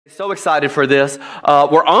So excited for this.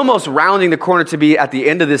 We're almost rounding the corner to be at the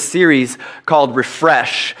end of this series called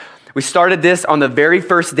Refresh. We started this on the very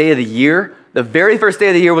first day of the year. The very first day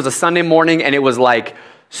of the year was a Sunday morning, and it was like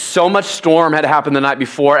so much storm had happened the night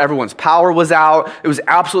before. Everyone's power was out. It was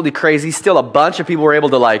absolutely crazy. Still a bunch of people were able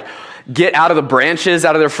to get out of the branches,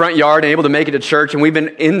 out of their front yard, and able to make it to church. And we've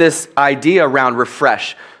been in this idea around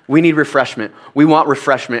refresh. We need refreshment. We want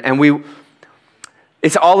refreshment. And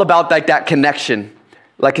it's all about that connection.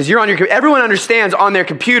 Because you're on everyone understands on their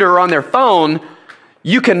computer or on their phone,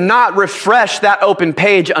 you cannot refresh that open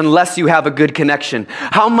page unless you have a good connection.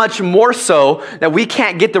 How much more so that we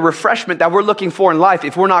can't get the refreshment that we're looking for in life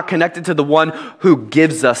if we're not connected to the one who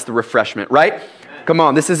gives us the refreshment, right? Come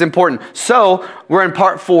on, this is important. So we're in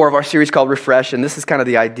part 4 of our series called Refresh, and this is kind of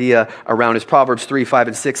the idea around it. Proverbs 3, 5,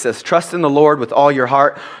 and 6 says, "Trust in the Lord with all your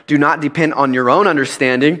heart. Do not depend on your own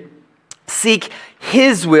understanding. Seek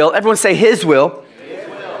His will." Everyone say His will.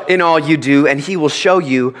 In all you do, and He will show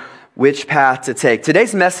you which path to take.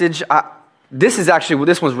 Today's message,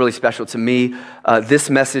 this one's really special to me. This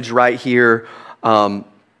message right here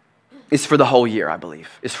is for the whole year, I believe.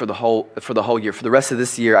 It's for the whole year. For the rest of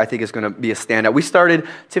this year, I think it's going to be a standout.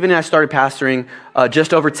 Tiffany and I started pastoring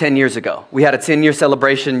just over 10 years ago. We had a 10-year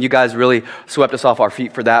celebration. You guys really swept us off our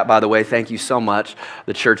feet for that, by the way. Thank you so much.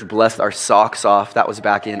 The church blessed our socks off. That was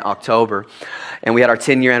back in October. And we had our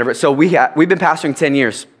 10-year anniversary. So we've been pastoring 10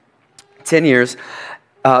 years. 10 years,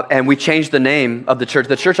 and we changed the name of the church.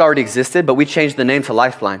 The church already existed, but we changed the name to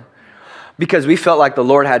Lifeline because we felt like the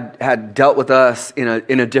Lord had dealt with us in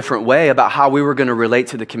a different way about how we were going to relate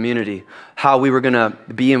to the community, how we were going to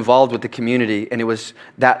be involved with the community. And it was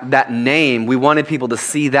that name, we wanted people to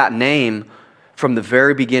see that name from the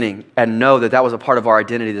very beginning and know that was a part of our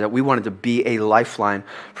identity, that we wanted to be a lifeline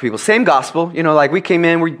for people. Same gospel, we came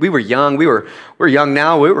in, we were young, we're young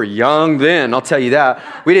now, we were young then, I'll tell you that.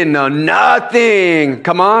 We didn't know nothing,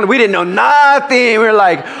 come on, we didn't know nothing. We were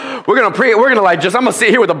like, I'm gonna sit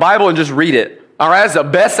here with the Bible and just read it. All right, that's the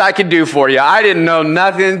best I could do for you. I didn't know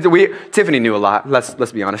nothing. Tiffany knew a lot,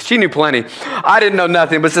 let's be honest. She knew plenty. I didn't know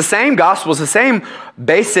nothing, but it's the same gospel, it's the same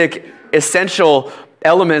basic, essential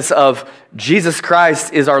elements of Jesus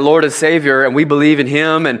Christ is our Lord and Savior, and we believe in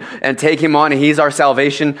Him and take Him on, and He's our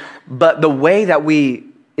salvation. But the way that we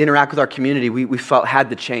interact with our community, we felt had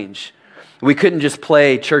to change. We couldn't just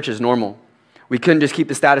play church as normal. We couldn't just keep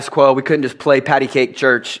the status quo. We couldn't just play patty cake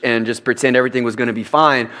church and just pretend everything was going to be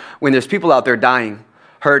fine when there's people out there dying,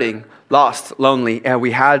 hurting, lost, lonely, and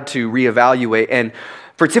we had to reevaluate. And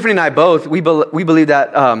for Tiffany and I both, we believe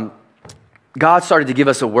that God started to give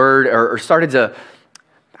us a word or started to,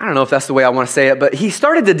 I don't know if that's the way I want to say it, but He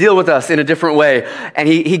started to deal with us in a different way. And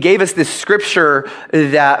He gave us this scripture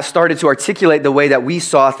that started to articulate the way that we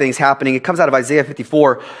saw things happening. It comes out of Isaiah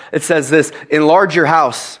 54. It says this: "Enlarge your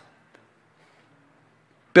house,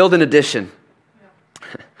 build an addition,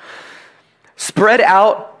 spread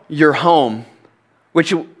out your home,"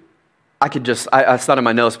 which it's not in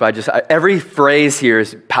my notes, but every phrase here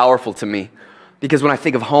is powerful to me. Because when I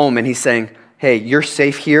think of home and He's saying, hey, you're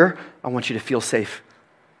safe here, I want you to feel safe.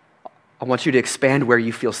 I want you to expand where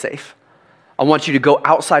you feel safe. I want you to go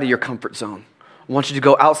outside of your comfort zone. I want you to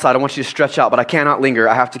go outside. I want you to stretch out, but I cannot linger.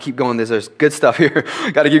 I have to keep going. There's good stuff here.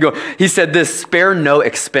 Got to keep going. He said this: "Spare no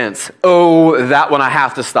expense." Oh, that one I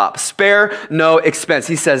have to stop. Spare no expense.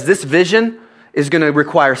 He says this vision is going to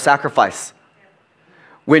require sacrifice.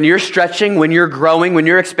 When you're stretching, when you're growing, when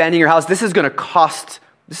you're expanding your house, this is going to cost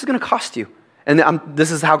you. And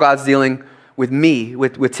this is how God's dealing with me,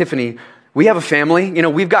 with Tiffany. We have a family,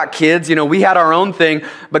 we've got kids, we had our own thing,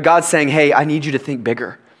 but God's saying, hey, I need you to think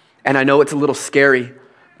bigger. And I know it's a little scary,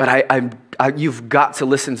 but you've got to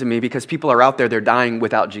listen to me, because people are out there, they're dying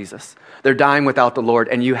without Jesus. They're dying without the Lord,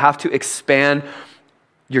 and you have to expand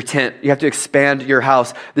your tent. You have to expand your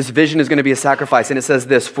house. This vision is going to be a sacrifice, and it says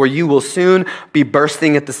this: "For you will soon be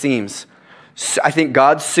bursting at the seams." I think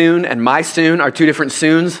God's soon and my soon are two different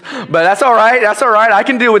soons, but that's all right. That's all right. I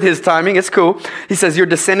can deal with His timing. It's cool. He says, "Your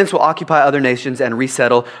descendants will occupy other nations and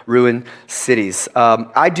resettle ruined cities."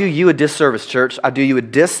 I do you a disservice, church. I do you a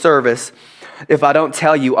disservice if I don't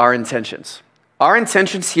tell you our intentions. Our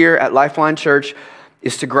intentions here at Lifeline Church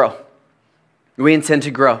is to grow. We intend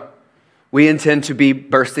to grow. We intend to be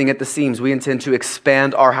bursting at the seams. We intend to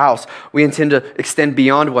expand our house. We intend to extend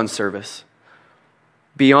beyond one service,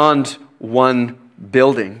 beyond one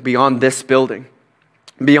building, beyond this building,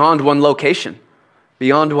 beyond one location,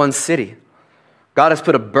 beyond one city. God has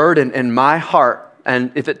put a burden in my heart,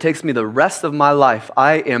 and if it takes me the rest of my life,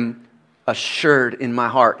 I am assured in my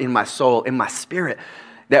heart, in my soul, in my spirit,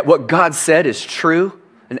 that what God said is true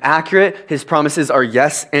and accurate. His promises are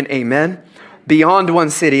yes and amen. beyond one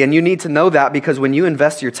city. And you need to know that because when you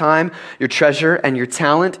invest your time, your treasure, and your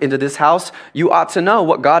talent into this house, you ought to know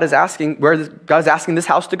what God is asking, where God is asking this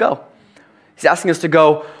house to go. He's asking us to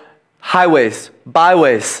go highways,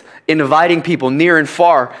 byways, inviting people near and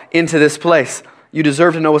far into this place. You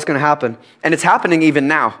deserve to know what's going to happen. And it's happening even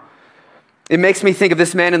now. It makes me think of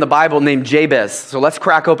this man in the Bible named Jabez. So let's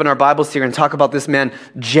crack open our Bibles here and talk about this man,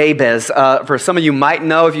 Jabez. For some of you might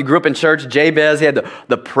know, if you grew up in church, Jabez, he had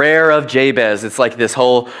the prayer of Jabez. It's like this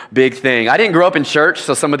whole big thing. I didn't grow up in church,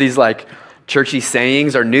 so some of these like churchy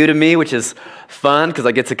sayings are new to me, which is fun because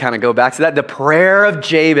I get to kind of go back to that. The prayer of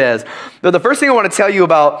Jabez. But the first thing I want to tell you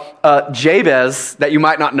about Jabez that you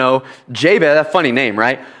might not know, Jabez, a funny name,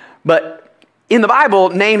 right? But in the Bible,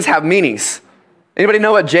 names have meanings. Anybody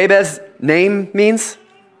know what Jabez's name means?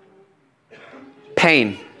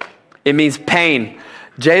 Pain. It means pain.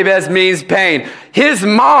 Jabez means pain. His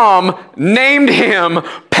mom named him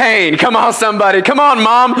Pain. Come on, somebody. Come on,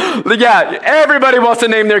 mom. Yeah, everybody wants to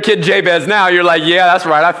name their kid Jabez now. You're like, yeah, that's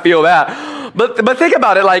right. I feel that. But think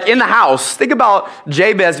about it like in the house. Think about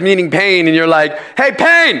Jabez meaning pain, and you're like, hey,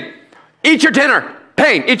 Pain, eat your dinner.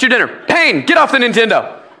 Pain, eat your dinner. Pain, get off the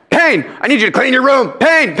Nintendo. Pain, I need you to clean your room.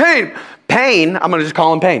 Pain, Pain. Pain, I'm going to just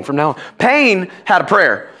call him Pain from now on. Pain had a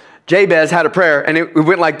prayer. Jabez had a prayer, and it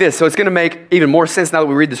went like this. So it's going to make even more sense now that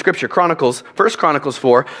we read the scripture. Chronicles, 1 Chronicles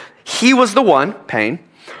 4. He was the one, Pain,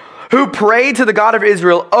 who prayed to the God of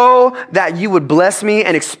Israel, oh, that you would bless me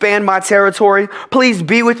and expand my territory. Please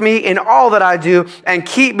be with me in all that I do and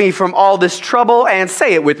keep me from all this trouble. And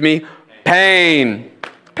say it with me, pain.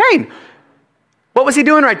 Pain. What was he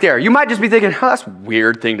doing right there? You might just be thinking, oh, that's a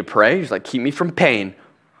weird thing to pray. He's like, keep me from pain.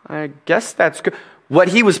 I guess that's good. What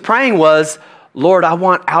he was praying was, Lord, I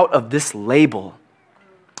want out of this label.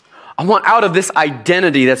 I want out of this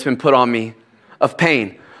identity that's been put on me of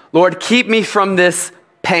pain. Lord, keep me from this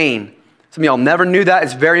pain. Some of y'all never knew that.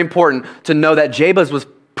 It's very important to know that Jabez was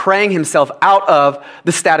praying himself out of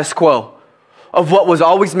the status quo, of what was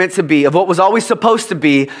always meant to be, of what was always supposed to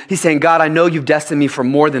be. He's saying, God, I know you've destined me for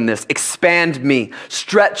more than this. Expand me,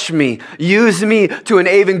 stretch me, use me to an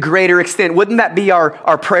even greater extent. Wouldn't that be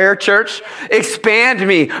our prayer, church? Expand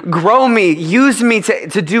me, grow me, use me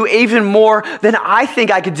to do even more than I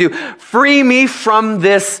think I could do. Free me from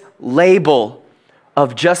this label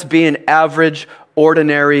of just being average,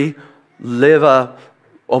 ordinary, live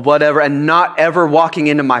or whatever, and not ever walking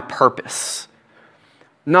into my purpose.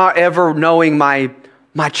 Not ever knowing my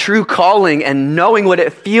true calling and knowing what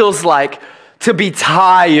it feels like to be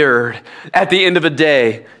tired at the end of a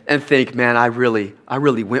day and think, man, I really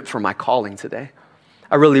went for my calling today.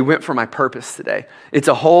 I really went for my purpose today. It's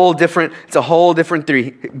a whole different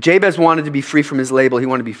thing. Jabez wanted to be free from his label. He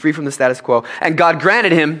wanted to be free from the status quo. And God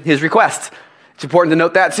granted him his request. It's important to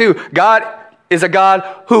note that too. God is a God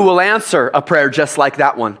who will answer a prayer just like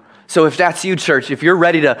that one. So if that's you, church, if you're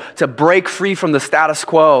ready to break free from the status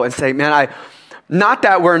quo and say, man, not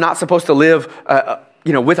that we're not supposed to live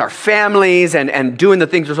with our families and doing the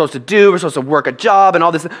things we're supposed to do, we're supposed to work a job and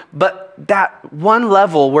all this, but that one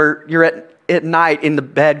level where you're at night in the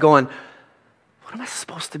bed going, what am I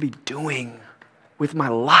supposed to be doing with my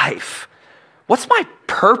life? What's my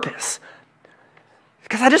purpose?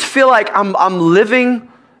 Because I just feel like I'm living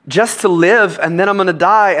just to live and then I'm going to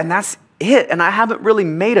die and that's it. And I haven't really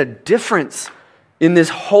made a difference in this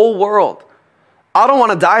whole world. I don't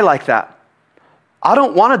want to die like that. I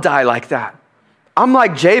don't want to die like that. I'm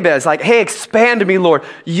like Jabez, like, hey, expand me, Lord.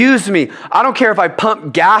 Use me. I don't care if I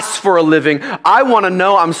pump gas for a living. I want to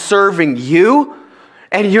know I'm serving you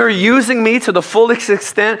and you're using me to the fullest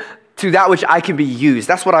extent to that which I can be used.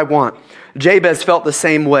 That's what I want. Jabez felt the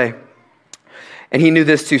same way. And he knew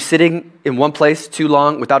this too. Sitting in one place too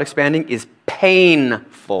long without expanding is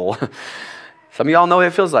painful. Some of y'all know what it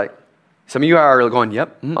feels like. Some of you are going,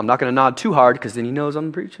 yep, I'm not going to nod too hard because then he knows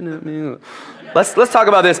I'm preaching at me. Let's talk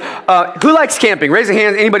about this. Who likes camping? Raise your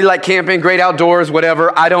hands. Anybody like camping? Great outdoors,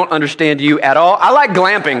 whatever. I don't understand you at all. I like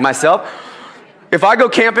glamping myself. If I go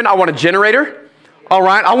camping, I want a generator. All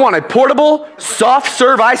right. I want a portable, soft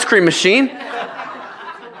serve ice cream machine.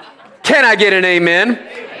 Can I get an amen?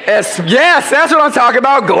 Yes, that's what I'm talking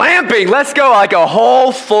about, glamping. Let's go, like a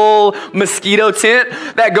whole full mosquito tent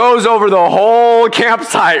that goes over the whole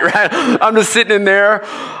campsite, right? I'm just sitting in there.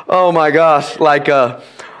 Oh my gosh, like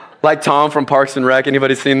Tom from Parks and Rec.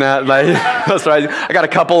 Anybody seen that? Like, that's right. I got a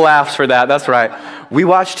couple laughs for that. That's right. We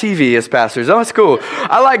watch TV as pastors. Oh, it's cool.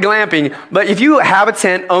 I like glamping. But if you have a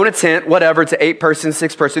tent, own a tent, whatever, to 8-person,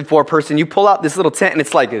 6-person, 4-person, you pull out this little tent and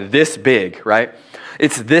it's like this big, right?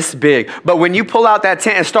 It's this big. But when you pull out that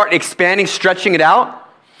tent and start expanding, stretching it out,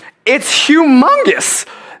 it's humongous.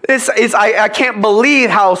 I can't believe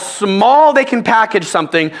how small they can package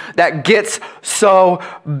something that gets so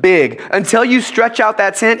big. Until you stretch out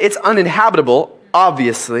that tent, it's uninhabitable,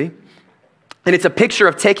 obviously. And it's a picture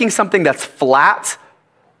of taking something that's flat,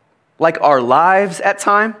 like our lives at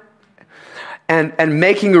time, and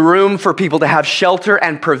making room for people to have shelter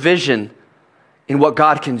and provision in what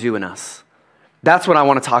God can do in us. That's what I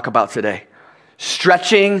want to talk about today.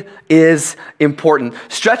 Stretching is important.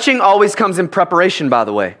 Stretching always comes in preparation, by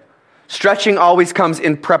the way. Stretching always comes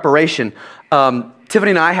in preparation.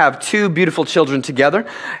 Tiffany and I have two beautiful children together.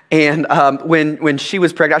 And when she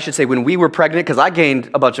was pregnant, I should say when we were pregnant, because I gained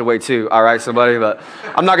a bunch of weight too. All right, somebody, but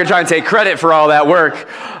I'm not going to try and take credit for all that work.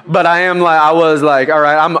 But I was like, all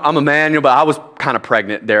right, I'm a man, but I was kind of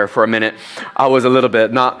pregnant there for a minute. I was a little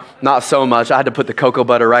bit, not so much. I had to put the cocoa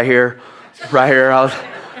butter right here. I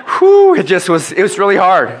was, it was really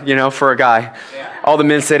hard, for a guy. All the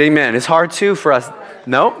men said amen. It's hard too for us.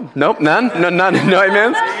 Nope, none, no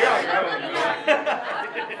amens.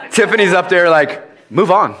 Tiffany's up there like,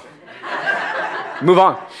 move on.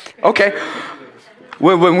 Okay.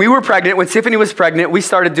 When we were pregnant, when Tiffany was pregnant, we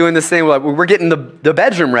started doing this thing, like we're getting the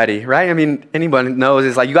bedroom ready, right? I mean, anybody knows,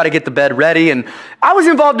 it's like you got to get the bed ready. And I was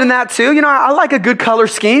involved in that too. I like a good color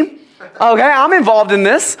scheme. Okay, I'm involved in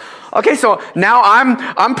this. Okay, so now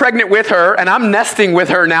I'm pregnant with her and I'm nesting with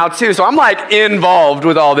her now too. So I'm like involved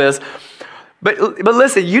with all this. But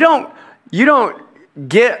listen, you don't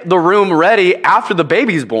get the room ready after the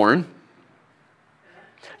baby's born.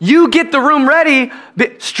 You get the room ready.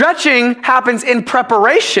 Stretching happens in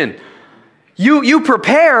preparation. You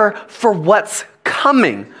prepare for what's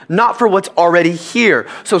coming, not for what's already here.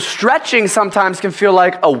 So stretching sometimes can feel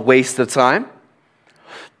like a waste of time.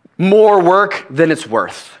 More work than it's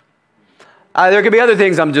worth. There could be other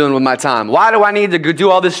things I'm doing with my time. Why do I need to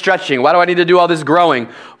do all this stretching? Why do I need to do all this growing?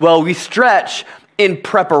 Well, we stretch in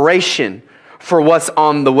preparation for what's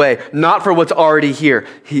on the way, not for what's already here.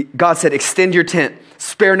 God said, extend your tent,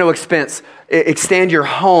 spare no expense, extend your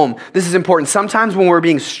home. This is important. Sometimes when we're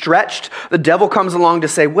being stretched, the devil comes along to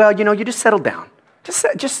say, well, you just settle down.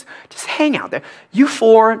 Just hang out there. You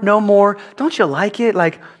four, no more. Don't you like it?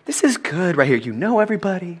 Like, this is good right here. You know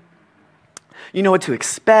everybody. You know what to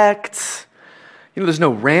expect. There's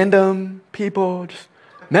no random people just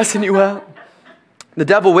messing you up. The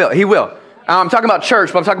devil will. He will. I'm talking about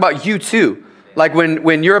church, but I'm talking about you too. Like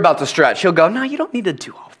when you're about to stretch, he'll go, no, you don't need to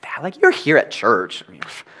do all that. Like, you're here at church. I mean,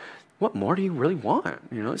 what more do you really want?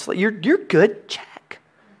 It's like, you're good. Check.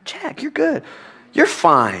 You're good. You're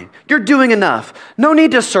fine. You're doing enough. No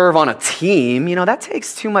need to serve on a team. That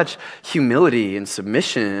takes too much humility and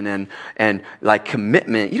submission and like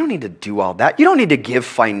commitment. You don't need to do all that. You don't need to give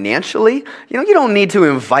financially. You don't need to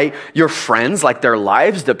invite your friends like their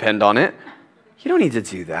lives depend on it. You don't need to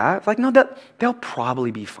do that. Like, no, they'll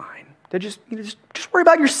probably be fine. They just worry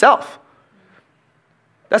about yourself.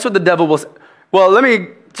 That's what the devil will say. Well, let me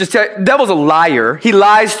just tell you, the devil's a liar. He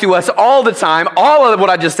lies to us all the time. All of what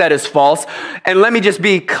I just said is false. And let me just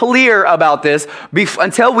be clear about this.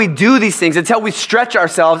 Until we do these things, until we stretch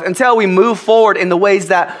ourselves, until we move forward in the ways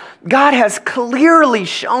that God has clearly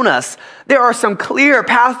shown us, there are some clear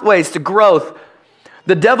pathways to growth.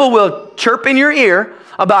 The devil will chirp in your ear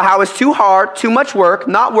about how it's too hard, too much work,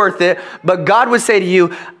 not worth it. But God would say to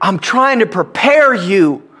you, I'm trying to prepare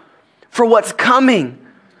you for what's coming.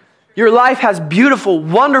 Your life has beautiful,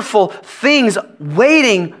 wonderful things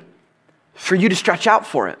waiting for you to stretch out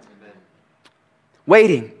for it.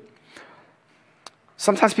 Waiting.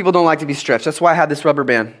 Sometimes people don't like to be stretched. That's why I had this rubber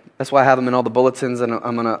band. That's why I have them in all the bulletins, and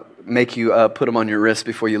I'm going to make you put them on your wrist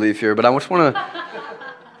before you leave here. But I just want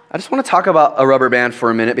to talk about a rubber band for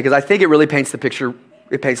a minute, because I think it really paints the picture.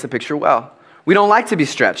 It paints the picture well. We don't like to be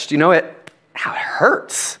stretched. It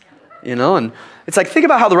hurts. And it's like, think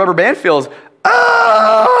about how the rubber band feels.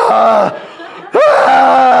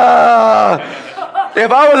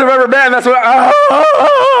 If I was a rubber band, that's what.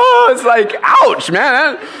 It's like, ouch,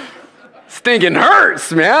 man. That stinking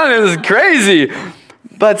hurts, man. It's crazy.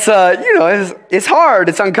 But it's hard.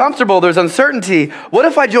 It's uncomfortable. There's uncertainty. What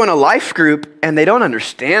if I join a life group and they don't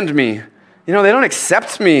understand me? They don't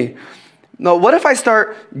accept me. No, what if I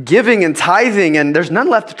start giving and tithing and there's none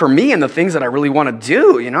left for me and the things that I really want to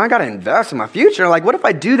do? I got to invest in my future. Like, what if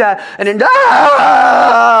I do that and then, it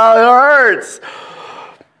hurts?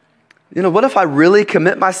 What if I really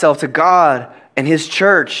commit myself to God and His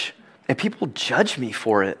church and people judge me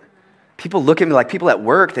for it? People look at me like, people at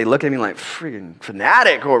work, they look at me like, freaking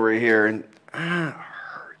fanatic over here. And it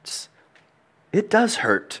hurts. It does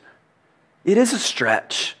hurt. It is a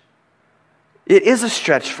stretch. It is a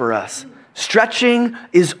stretch for us. Stretching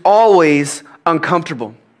is always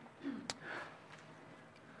uncomfortable.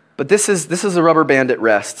 But this is a rubber band at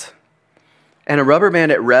rest. And a rubber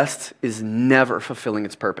band at rest is never fulfilling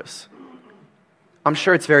its purpose. I'm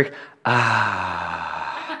sure it's very,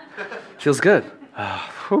 feels good.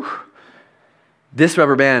 This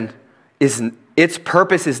rubber band, its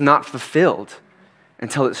purpose is not fulfilled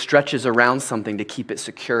until it stretches around something to keep it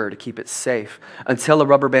secure, to keep it safe. Until a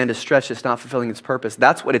rubber band is stretched, it's not fulfilling its purpose.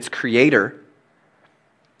 That's what its creator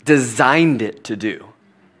designed it to do.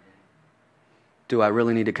 Do I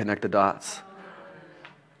really need to connect the dots?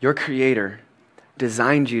 Your creator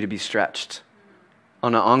designed you to be stretched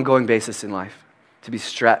on an ongoing basis in life, to be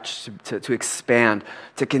stretched, to expand,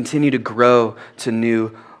 to continue to grow to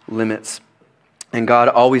new limits. And God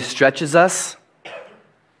always stretches us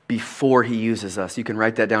before he uses us. You can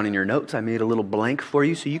write that down in your notes. I made a little blank for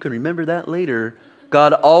you so you can remember that later.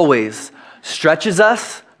 God always stretches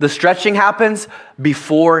us. The stretching happens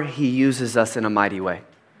before he uses us in a mighty way.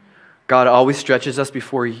 God always stretches us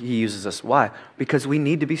before he uses us. Why? Because we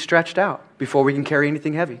need to be stretched out before we can carry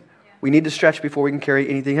anything heavy. We need to stretch before we can carry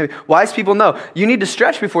anything heavy. Wise people know you need to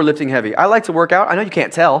stretch before lifting heavy. I like to work out. I know you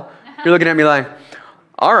can't tell. You're looking at me like,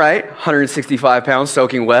 all right, 165 pounds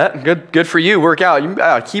soaking wet. Good for you. Work out. You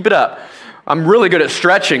keep it up. I'm really good at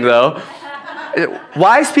stretching, though.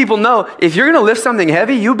 Wise people know if you're going to lift something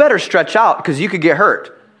heavy, you better stretch out because you could get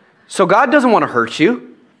hurt. So God doesn't want to hurt you.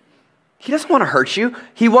 He doesn't want to hurt you.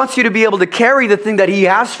 He wants you to be able to carry the thing that he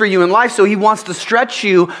has for you in life, so he wants to stretch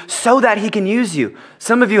you so that he can use you.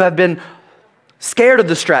 Some of you have been scared of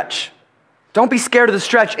the stretch. Don't be scared of the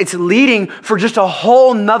stretch. It's leading for just a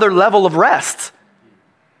whole nother level of rest.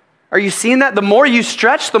 Are you seeing that? The more you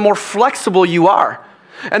stretch, the more flexible you are.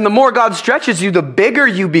 And the more God stretches you, the bigger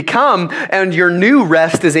you become, and your new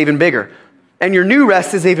rest is even bigger. And your new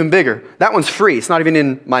rest is even bigger. That one's free. It's not even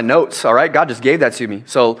in my notes, all right? God just gave that to me.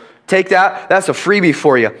 So take that. That's a freebie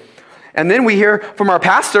for you. And then we hear from our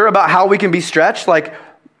pastor about how we can be stretched, like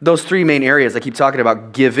those three main areas I keep talking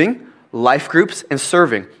about: giving, life groups, and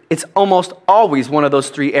serving. It's almost always one of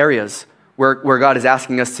those three areas where God is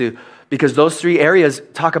asking us to, because those three areas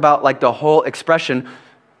talk about like the whole expression.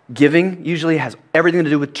 Giving usually has everything to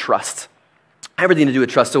do with trust. Everything to do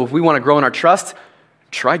with trust. So if we want to grow in our trust,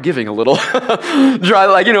 try giving a little.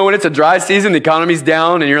 When it's a dry season, the economy's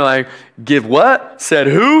down, and you're like, give what? Said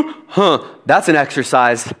who? That's an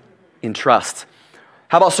exercise in trust.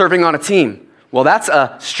 How about serving on a team? Well, that's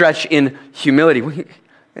a stretch in humility.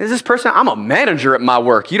 Is this person? I'm a manager at my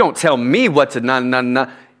work. You don't tell me what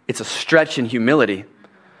to, It's a stretch in humility.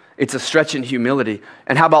 It's a stretch in humility.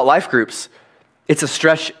 And how about life groups? It's a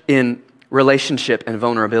stretch in relationship and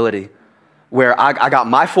vulnerability, where I got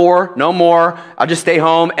my four, no more. I'll just stay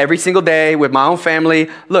home every single day with my own family.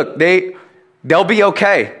 Look, they'll be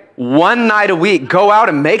okay. One night a week, go out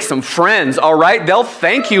and make some friends, all right? They'll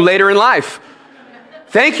thank you later in life.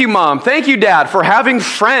 Thank you, Mom. Thank you, Dad, for having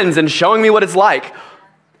friends and showing me what it's like.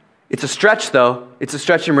 It's a stretch, though. It's a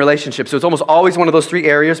stretch in relationships. So it's almost always one of those three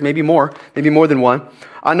areas, maybe more than one.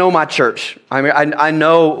 I know my church.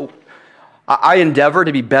 I endeavor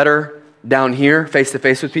to be better down here,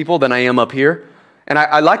 face-to-face with people, than I am up here. And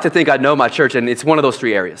I like to think I know my church, and it's one of those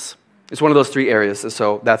three areas. It's one of those three areas, and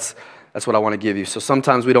so that's what I want to give you. So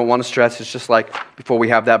sometimes we don't want to stretch. It's just like before we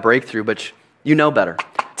have that breakthrough, but you know better.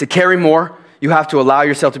 To carry more, you have to allow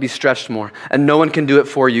yourself to be stretched more, and no one can do it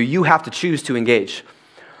for you. You have to choose to engage.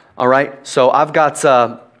 All right? So I've got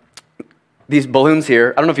these balloons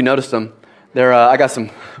here. I don't know if you noticed them. I got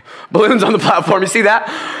some balloons on the platform. You see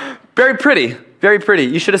that? Very pretty, very pretty.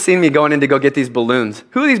 You should have seen me going in to go get these balloons.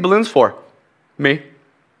 Who are these balloons for? Me.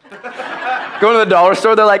 Going to the dollar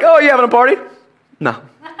store, they're like, oh, you having a party? No.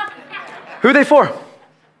 Who are they for?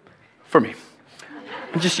 For me.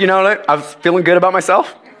 Just, I was feeling good about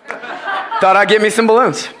myself. Thought I'd get me some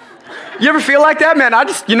balloons. You ever feel like that, man?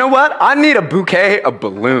 You know what? I need a bouquet of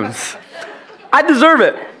balloons. I deserve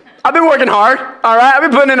it. I've been working hard, all right? I've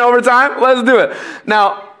been putting in overtime. Let's do it.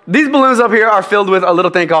 Now, these balloons up here are filled with a little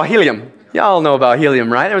thing called helium. Y'all know about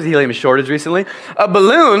helium, right? There was a helium shortage recently. A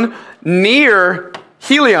balloon near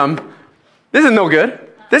helium, this is no good.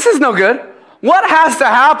 This is no good. What has to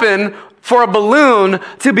happen for a balloon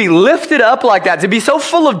to be lifted up like that, to be so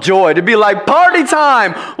full of joy, to be like party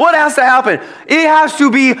time? What has to happen? It has to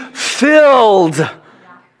be filled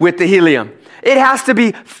with the helium. It has to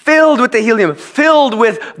be filled with the helium, filled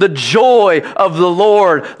with the joy of the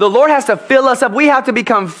Lord. The Lord has to fill us up. We have to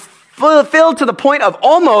become filled to the point of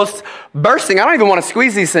almost bursting. I don't even want to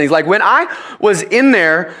squeeze these things. Like when I was in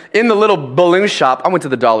there in the little balloon shop, I went to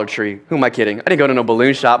the Dollar Tree. Who am I kidding? I didn't go to no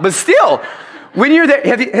balloon shop. But still, when you're there,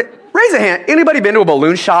 raise a hand. Anybody been to a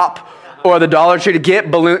balloon shop or the Dollar Tree to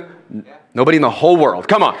get balloon? Nobody in the whole world.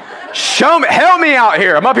 Come on. Show me, help me out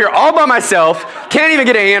here. I'm up here all by myself. Can't even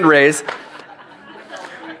get a hand raised.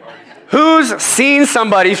 Who's seen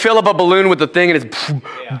somebody fill up a balloon with the thing and it's boo,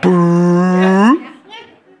 boo,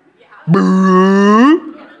 boo.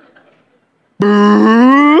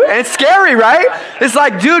 And it's scary, right? It's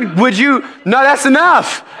like, dude, would you? No, that's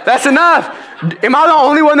enough. That's enough. Am I the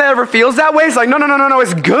only one that ever feels that way? It's like, no,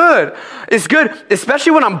 it's good. It's good,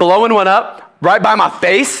 especially when I'm blowing one up right by my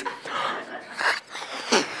face.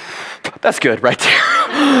 That's good right there.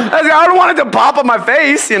 I don't want it to pop on my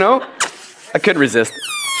face, you know. I couldn't resist.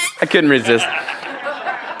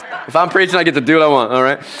 If I'm preaching, I get to do what I want, all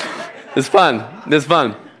right? It's fun.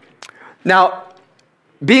 Now,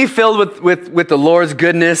 being filled with the Lord's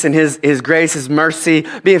goodness and his grace, his mercy,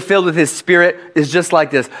 being filled with his Spirit is just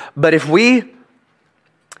like this. But if we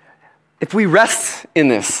rest in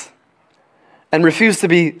this and refuse to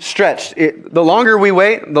be stretched, the longer we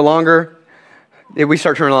wait, the longer we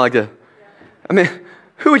start turning on like this. I mean,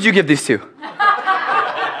 who would you give these to?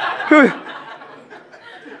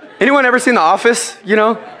 Anyone ever seen The Office, you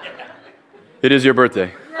know? It is your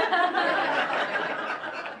birthday.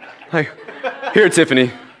 Hi. Here,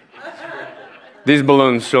 Tiffany. These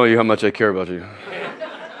balloons show you how much I care about you.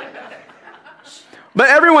 But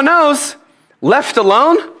everyone knows, left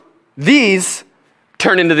alone, these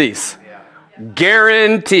turn into these.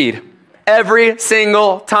 Guaranteed. Every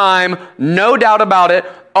single time, no doubt about it.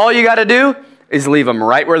 All you got to do is leave them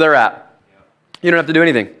right where they're at. You don't have to do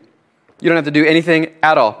anything. You don't have to do anything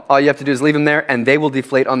at all. All you have to do is leave them there, and they will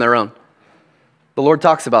deflate on their own. The Lord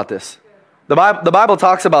talks about this. The Bible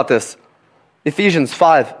talks about this. Ephesians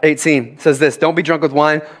 5:18 says this, don't be drunk with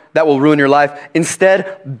wine, that will ruin your life.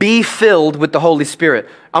 Instead, be filled with the Holy Spirit.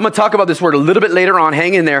 I'm going to talk about this word a little bit later on,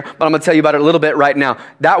 hang in there, but I'm going to tell you about it a little bit right now.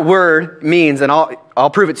 That word means, and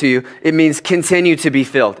I'll prove it to you, it means continue to be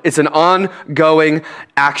filled. It's an ongoing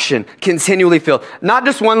action, continually filled. Not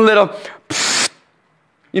just one little,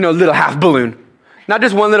 little half balloon. Not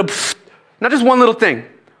just one little, not just one little thing.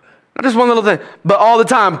 Not just one little thing, but all the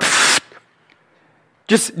time.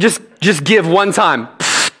 Just give one time.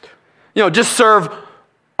 Just serve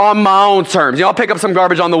on my own terms. I'll pick up some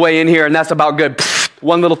garbage on the way in here, and that's about good.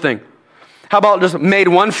 One little thing. How about just made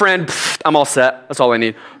one friend? I'm all set. That's all I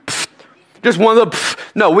need. Just one little.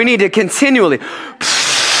 No, we need to continually.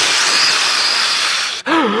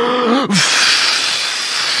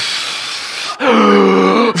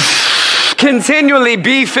 Continually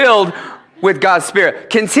be filled with God's Spirit.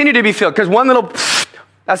 Continue to be filled, because one little,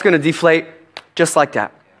 that's going to deflate just like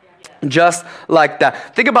that. Just like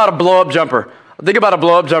that. Think about a blow-up jumper.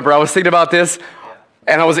 I was thinking about this,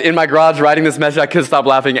 and I was in my garage writing this message. I couldn't stop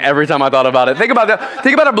laughing every time I thought about it. Think about that.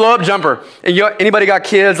 Think about a blow-up jumper. And anybody got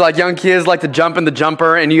kids, like young kids, like to jump in the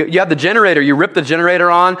jumper, and you have the generator. You rip the generator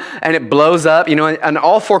on, and it blows up, and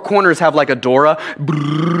all four corners have like a Dora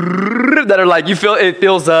that are like, it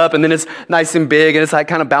fills up, and then it's nice and big, and it's like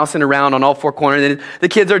kind of bouncing around on all four corners. And then the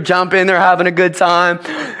kids are jumping. They're having a good time.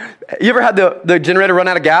 You ever had the generator run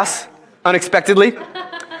out of gas unexpectedly?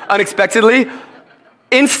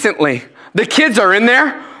 Instantly. The kids are in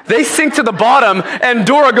there. They sink to the bottom, and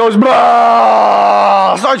Dora goes,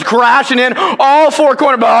 bah, starts crashing in all four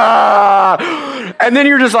corners. Bah. And then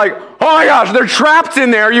you're just like, oh my gosh, they're trapped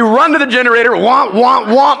in there. You run to the generator, womp, womp,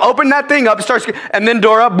 womp, open that thing up, and then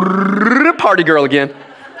Dora, party girl again.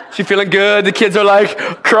 She's feeling good. The kids are like,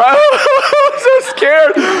 crying. So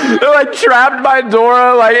scared. They're like trapped by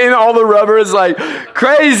Dora, like in all the rubber is like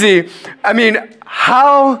crazy. I mean,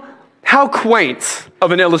 how quaint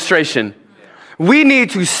of an illustration. We need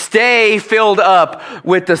to stay filled up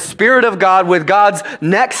with the Spirit of God, with God's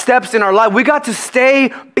next steps in our life. We got to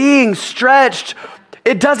stay being stretched.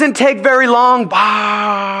 It doesn't take very long,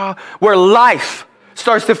 where life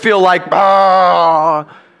starts to feel like,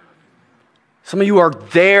 some of you are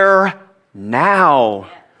there now.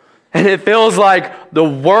 And it feels like the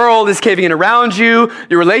world is caving in around you.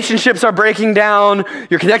 Your relationships are breaking down.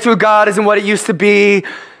 Your connection with God isn't what it used to be.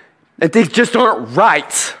 And things just aren't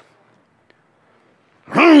right.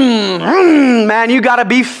 Man, you got to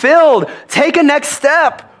be filled. Take a next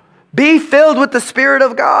step. Be filled with the Spirit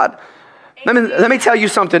of God. Let me tell you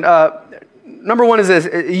something. Number one is this.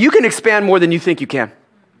 You can expand more than you think you can.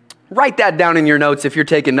 Write that down in your notes if you're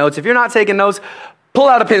taking notes. If you're not taking notes, pull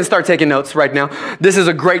out a pen and start taking notes right now. This is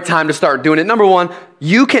a great time to start doing it. Number one,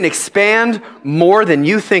 you can expand more than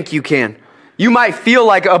you think you can. You might feel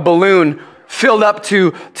like a balloon filled up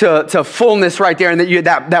to fullness right there, and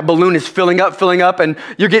that balloon is filling up, and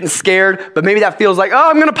you're getting scared, but maybe that feels like, oh,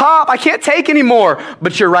 I'm going to pop. I can't take anymore.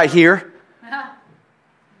 But you're right here.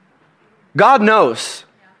 God knows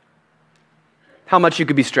how much you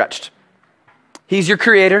could be stretched. He's your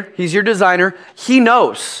creator. He's your designer. He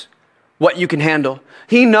knows what you can handle.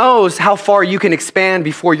 He knows how far you can expand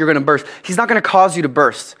before you're going to burst. He's not going to cause you to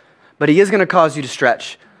burst, but he is going to cause you to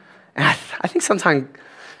stretch. And I think sometimes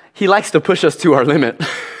he likes to push us to our limit.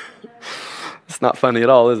 It's not funny at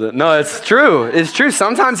all, is it? No, it's true. It's true.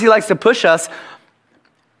 Sometimes he likes to push us.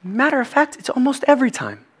 Matter of fact, it's almost every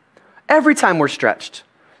time. Every time we're stretched.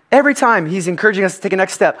 Every time he's encouraging us to take a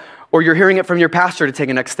next step, or you're hearing it from your pastor to take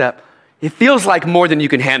a next step. It feels like more than you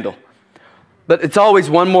can handle. But it's always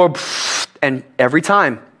one more, and every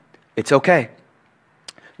time, it's okay.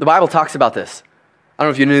 The Bible talks about this. I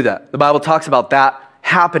don't know if you knew that. The Bible talks about that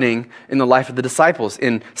happening in the life of the disciples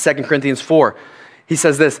in 2 Corinthians 4. He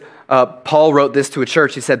says this, Paul wrote this to a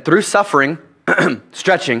church. He said, through suffering,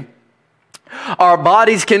 stretching, our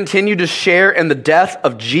bodies continue to share in the death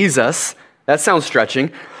of Jesus. That sounds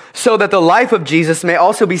stretching. So that the life of Jesus may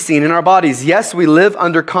also be seen in our bodies. Yes, we live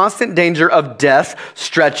under constant danger of death,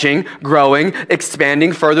 stretching, growing,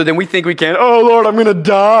 expanding further than we think we can. Oh, Lord, I'm going to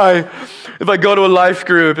die. If I go to a life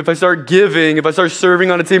group, if I start giving, if I start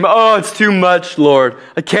serving on a team, oh, it's too much, Lord.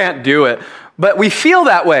 I can't do it. But we feel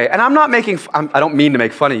that way. And I don't mean to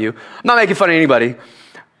make fun of you. I'm not making fun of anybody.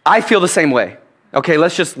 I feel the same way. Okay,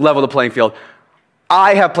 let's just level the playing field.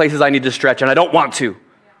 I have places I need to stretch and I don't want to.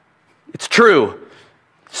 It's true.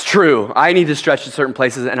 It's true. I need to stretch in certain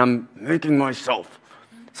places and I'm making myself.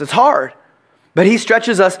 So it's hard. But he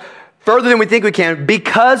stretches us further than we think we can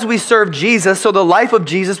because we serve Jesus, so the life of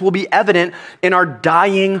Jesus will be evident in our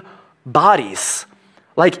dying bodies.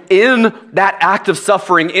 Like in that act of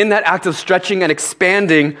suffering, in that act of stretching and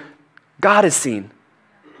expanding, God is seen.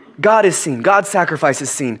 God is seen. God's sacrifice is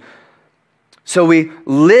seen. So we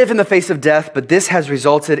live in the face of death, but this has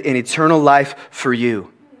resulted in eternal life for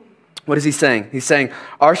you. What is he saying? He's saying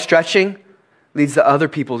our stretching leads to other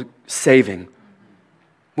people saving.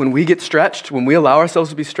 When we get stretched, when we allow ourselves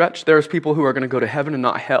to be stretched, there's people who are going to go to heaven and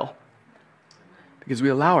not hell because we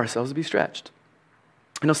allow ourselves to be stretched.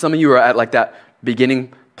 I know some of you are at like that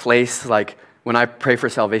beginning place, like when I pray for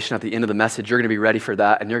salvation at the end of the message, you're going to be ready for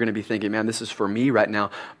that and you're going to be thinking, man, this is for me right now.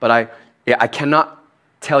 But I cannot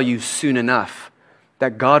tell you soon enough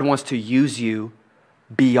that God wants to use you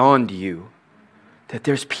beyond you. That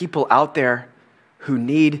there's people out there who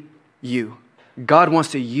need you. God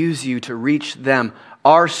wants to use you to reach them.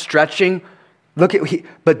 Our stretching,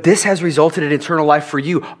 but this has resulted in eternal life for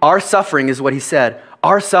you. Our suffering is what he said.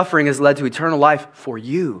 Our suffering has led to eternal life for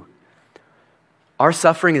you. Our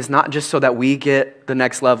suffering is not just so that we get the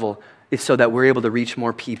next level. It's so that we're able to reach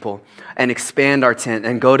more people and expand our tent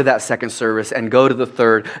and go to that second service and go to the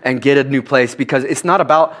third and get a new place because it's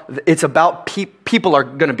about people are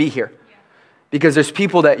going to be here. Because there's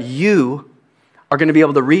people that you are going to be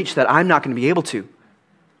able to reach that I'm not going to be able to.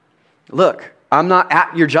 Look, I'm not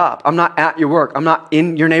at your job. I'm not at your work. I'm not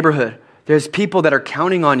in your neighborhood. There's people that are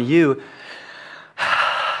counting on you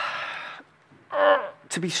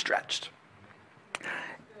to be stretched.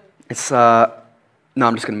 I'm just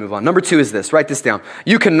going to move on. Number 2 is this. Write this down.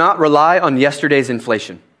 You cannot rely on yesterday's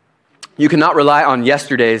inflation. You cannot rely on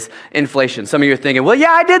yesterday's inflation. Some of you are thinking, well,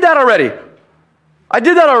 yeah, I did that already.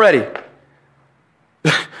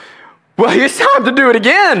 Well, it's time to do it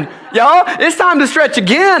again, y'all. It's time to stretch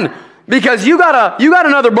again because you got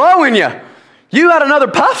another blow in you. You got another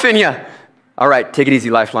puff in you. All right, take it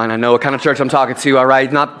easy, Lifeline. I know what kind of church I'm talking to, all right?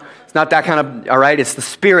 It's not that kind of, all right? It's the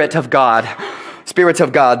Spirit of God. Spirit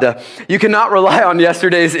of God. You cannot rely on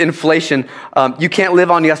yesterday's inflation. You can't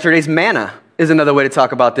live on yesterday's manna is another way to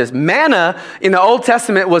talk about this. Manna in the Old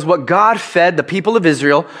Testament was what God fed the people of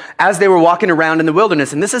Israel as they were walking around in the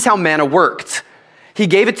wilderness. And this is how manna worked. He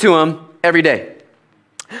gave it to them every day.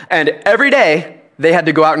 And every day, they had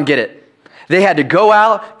to go out and get it. They had to go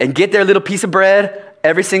out and get their little piece of bread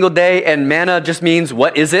every single day. And manna just means,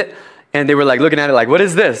 what is it? And they were like looking at it like, what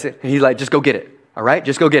is this? And he's like, just go get it. All right,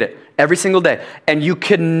 just go get it every single day. And you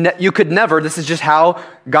could never, this is just how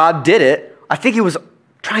God did it. I think he was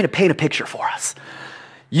trying to paint a picture for us.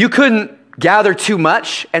 You couldn't gather too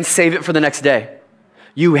much and save it for the next day.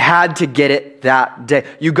 You had to get it that day.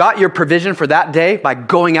 You got your provision for that day by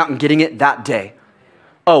going out and getting it that day.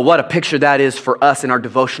 Oh, what a picture that is for us in our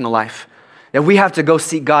devotional life. That we have to go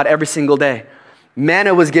seek God every single day.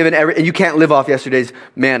 Manna was given and you can't live off yesterday's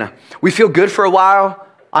manna. We feel good for a while.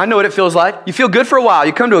 I know what it feels like. You feel good for a while.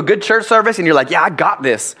 You come to a good church service and you're like, yeah, I got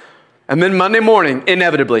this. And then Monday morning,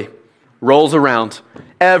 inevitably, rolls around.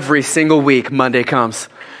 Every single week, Monday comes.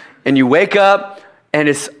 And you wake up and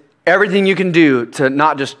it's everything you can do to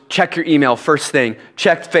not just check your email first thing,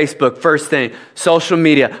 check Facebook first thing, social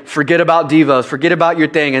media, forget about devos, forget about your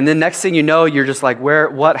thing. And then next thing you know, you're just like,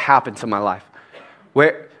 what happened to my life?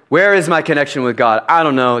 Where is my connection with God? I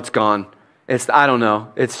don't know. It's gone. I don't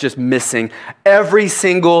know. It's just missing. Every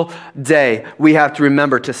single day, we have to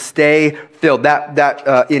remember to stay filled.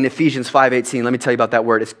 That in Ephesians 5:18, let me tell you about that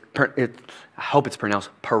word. I hope it's pronounced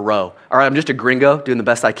paro. All right, I'm just a gringo doing the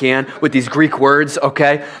best I can with these Greek words,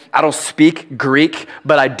 okay? I don't speak Greek,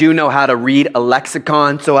 but I do know how to read a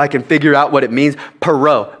lexicon so I can figure out what it means.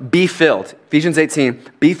 Paro, be filled. Ephesians 18,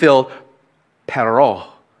 be filled, paro.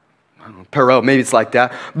 Paro, maybe it's like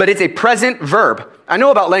that. But it's a present verb. I know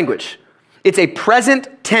about language. It's a present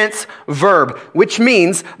tense verb, which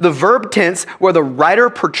means the verb tense where the writer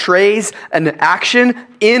portrays an action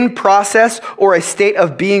in process or a state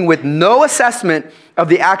of being with no assessment of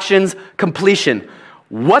the action's completion.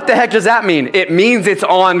 What the heck does that mean? It means it's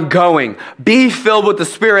ongoing. Be filled with the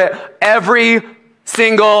Spirit every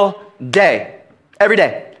single day. Every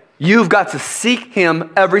day. You've got to seek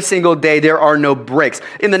Him every single day. There are no breaks.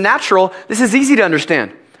 In the natural, this is easy to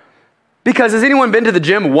understand. Because has anyone been to the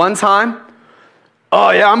gym one time?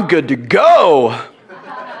 Oh yeah, I'm good to go.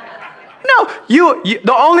 No,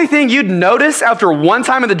 the only thing you'd notice after one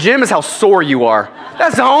time at the gym is how sore you are.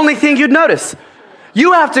 That's the only thing you'd notice.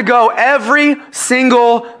 You have to go every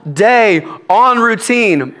single day on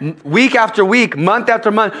routine, week after week, month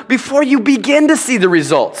after month, before you begin to see the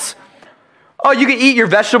results. Oh, you can eat your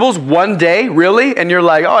vegetables one day, really? And you're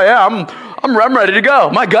like, oh yeah, I'm ready to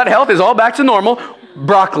go. My gut health is all back to normal.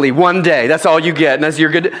 Broccoli one day, that's all you get, and that's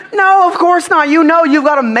you're good. No, of course not. You know you've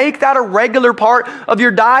got to make that a regular part of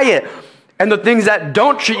your diet. And the things that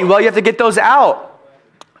don't treat you well, you have to get those out.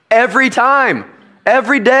 Every time,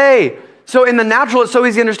 every day. So in the natural, it's so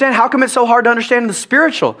easy to understand. How come it's so hard to understand in the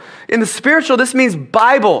spiritual? In the spiritual, this means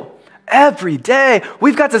Bible. Every day.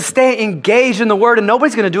 We've got to stay engaged in the Word, and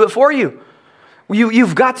nobody's going to do it for you.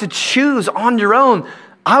 You've got to choose on your own.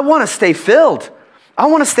 I want to stay filled. I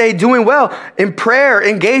want to stay doing well in prayer,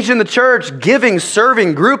 engaged in the church, giving,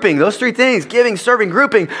 serving, grouping. Those three things, giving, serving,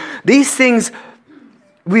 grouping. These things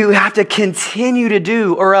we have to continue to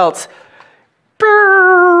do or else.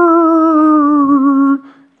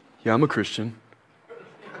 Yeah, I'm a Christian.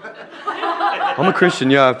 I'm a Christian.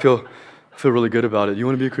 Yeah, I feel really good about it. You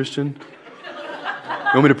want to be a Christian?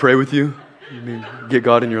 You want me to pray with you? You mean get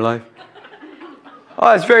God in your life? Oh,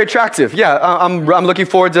 it's very attractive. Yeah, I'm looking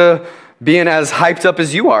forward to being as hyped up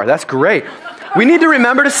as you are. That's great. We need to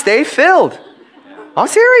remember to stay filled. I'm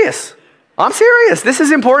serious. This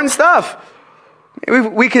is important stuff.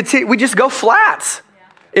 We just go flat.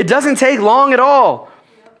 It doesn't take long at all.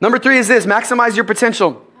 Number 3 is this: maximize your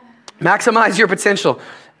potential. Maximize your potential.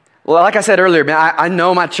 Well, like I said earlier, man, I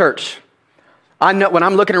know my church. I know when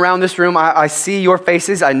I'm looking around this room, I see your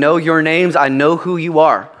faces. I know your names. I know who you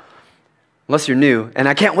are. Unless you're new, and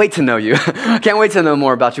I can't wait to know you. I can't wait to know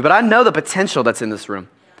more about you, but I know the potential that's in this room.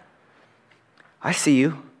 I see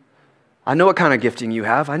you. I know what kind of gifting you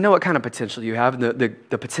have. I know what kind of potential you have.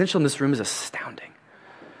 The potential in this room is astounding.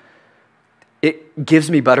 It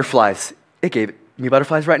gives me butterflies. It gave me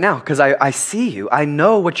butterflies right now because I see you. I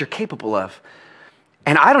know what you're capable of.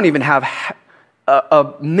 And I don't even have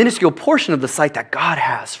a minuscule portion of the sight that God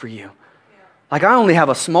has for you. Like I only have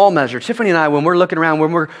a small measure. Tiffany and I, when we're looking around,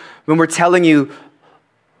 when we're telling you,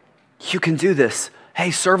 you can do this.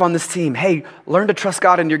 Hey, serve on this team. Hey, learn to trust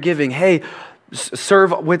God in your giving. Hey,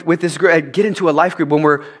 serve with this group. Get into a life group. When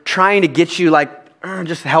we're trying to get you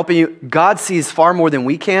just helping you, God sees far more than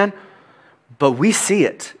we can, but we see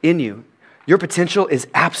it in you. Your potential is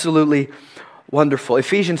absolutely wonderful.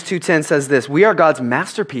 Ephesians 2:10 says this: we are God's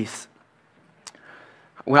masterpiece.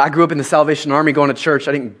 When I grew up in the Salvation Army going to church,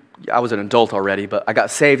 I was an adult already, but I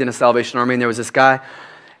got saved in the Salvation Army, and there was this guy,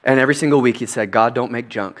 and every single week he said, God don't make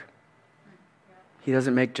junk. He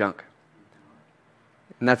doesn't make junk.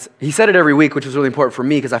 And he said it every week, which was really important for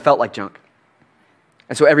me because I felt like junk.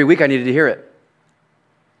 And so every week I needed to hear it.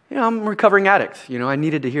 I'm a recovering addict. I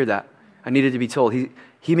needed to hear that. I needed to be told,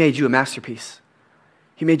 he made you a masterpiece.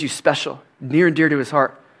 He made you special, near and dear to his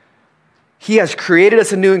heart. He has created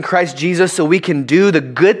us anew in Christ Jesus so we can do the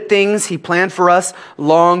good things he planned for us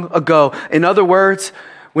long ago. In other words,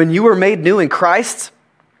 when you were made new in Christ,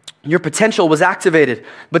 your potential was activated.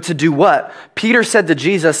 But to do what? Peter said to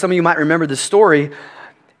Jesus, some of you might remember this story,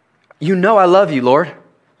 you know I love you, Lord.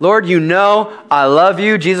 Lord, you know I love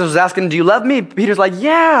you. Jesus was asking, do you love me? Peter's like,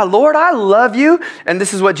 yeah, Lord, I love you. And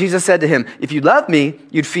this is what Jesus said to him: if you loved me,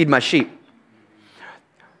 you'd feed my sheep.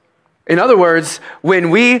 In other words, when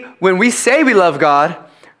we say we love God,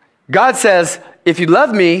 God says, if you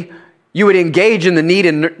love me, you would engage in the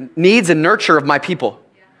needs and nurture of my people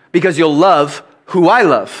because you'll love who I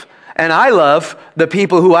love. And I love the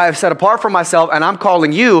people who I have set apart for myself, and I'm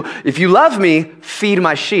calling you, if you love me, feed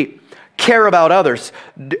my sheep. care about others.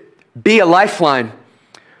 Be a lifeline.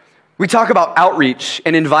 We talk about outreach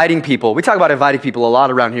and inviting people. We talk about inviting people a lot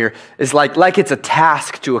around here. It's like it's a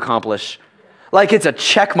task to accomplish, like it's a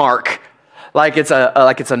check mark, like it's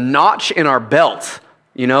a notch in our belt.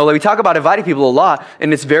 You know, like we talk about inviting people a lot,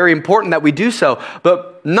 and it's very important that we do so,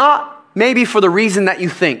 but not maybe for the reason that you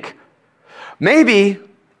think. Maybe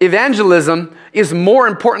evangelism is more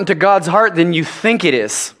important to God's heart than you think it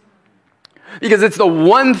is, because it's the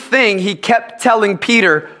one thing he kept telling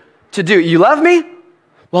Peter to do. You love me?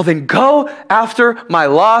 Well, then go after my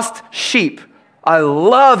lost sheep. I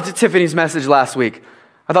loved Tiffany's message last week.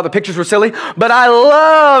 I thought the pictures were silly, but I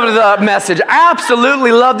loved the message.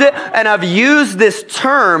 Absolutely loved it. And I've used this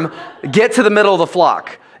term, get to the middle of the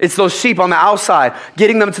flock. It's those sheep on the outside,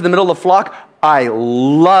 getting them to the middle of the flock. I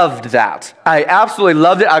loved that. I absolutely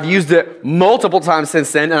loved it. I've used it multiple times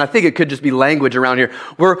since then, and I think it could just be language around here,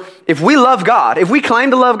 where if we love God, if we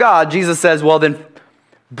claim to love God, Jesus says, well, then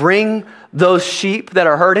bring those sheep that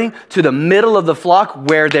are hurting to the middle of the flock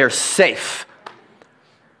where they're safe.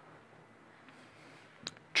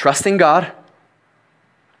 Trusting God,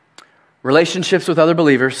 relationships with other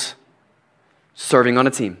believers, serving on a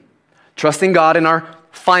team. Trusting God in our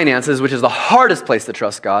finances, which is the hardest place to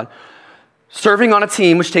trust God. Serving on a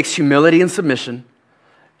team, which takes humility and submission.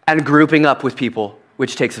 And grouping up with people,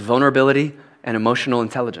 which takes vulnerability and emotional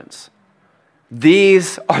intelligence.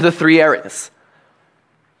 These are the three areas,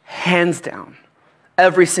 hands down,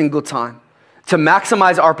 every single time. To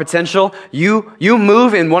maximize our potential, you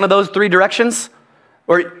move in one of those three directions.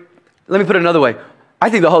 Or let me put it another way. I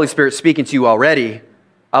think the Holy Spirit's speaking to you already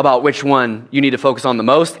about which one you need to focus on the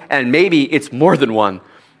most, and maybe it's more than one.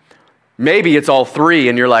 Maybe it's all three,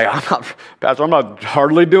 and you're like, Pastor, I'm not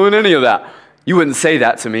hardly doing any of that. You wouldn't say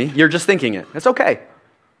that to me. You're just thinking it. It's okay.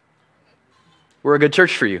 We're a good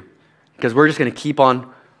church for you, because we're just going to keep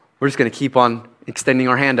on extending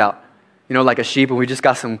our hand out. You know, like a sheep, and we just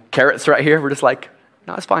got some carrots right here. We're just like,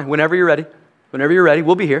 no, it's fine. Whenever you're ready,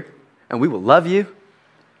 we'll be here, and we will love you.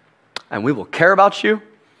 And we will care about you,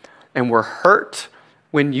 and we're hurt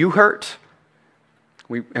when you hurt,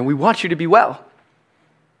 and we want you to be well.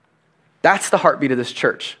 That's the heartbeat of this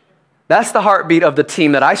church. That's the heartbeat of the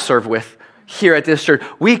team that I serve with here at this church.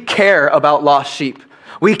 We care about lost sheep.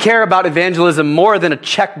 We care about evangelism more than a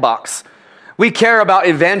checkbox. We care about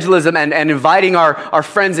evangelism and inviting our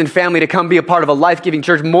friends and family to come be a part of a life-giving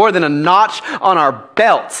church more than a notch on our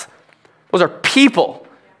belt. Those are people.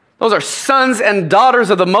 Those are sons and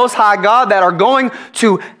daughters of the Most High God that are going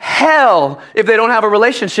to hell if they don't have a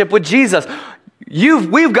relationship with Jesus.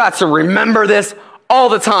 We've got to remember this all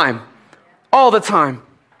the time. All the time.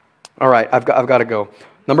 All right, I've got to go.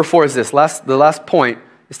 Number 4 is this. The last point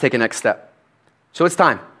is take a next step. So it's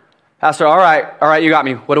time. Pastor, all right, you got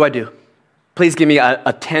me. What do I do? Please give me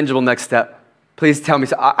a tangible next step. Please tell me.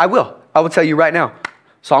 I will tell you right now.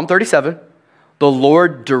 Psalm 37, the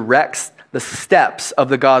Lord directs the steps of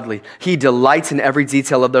the godly. He delights in every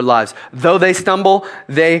detail of their lives. Though they stumble,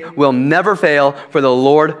 they will never fail, for the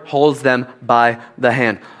Lord holds them by the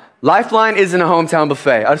hand. Lifeline isn't a hometown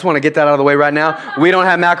buffet. I just want to get that out of the way right now. We don't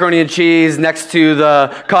have macaroni and cheese next to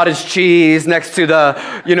the cottage cheese, next to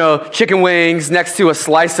the, chicken wings, next to a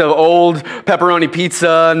slice of old pepperoni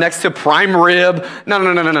pizza, next to prime rib.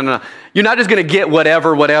 No. You're not just going to get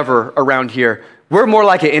whatever around here. We're more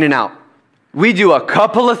like an In-N-Out. We do a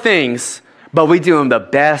couple of things, but we do them the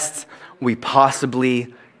best we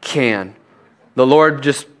possibly can. The Lord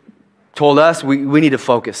just told us we need to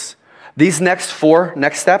focus. These next 4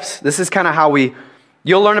 next steps, this is kind of how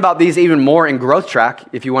you'll learn about these even more in Growth Track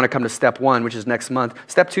if you want to come to step 1, which is next month.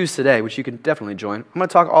 Step 2 is today, which you can definitely join. I'm going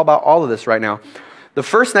to talk all about all of this right now. The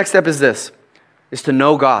first next step is this, is to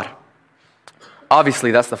know God.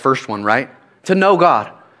 Obviously, that's the first one, right? To know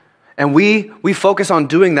God. And we focus on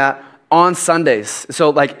doing that on Sundays.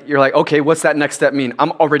 So you're like, okay, what's that next step mean?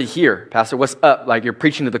 I'm already here, Pastor. What's up? Like you're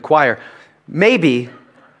preaching to the choir. Maybe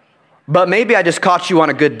I just caught you on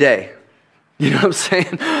a good day. You know what I'm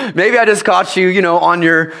saying? Maybe I just caught you, on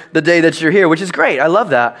the day that you're here, which is great. I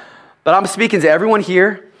love that. But I'm speaking to everyone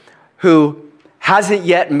here who hasn't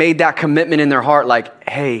yet made that commitment in their heart, like,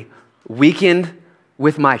 hey, weekend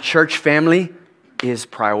with my church family is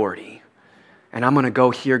priority. And I'm going to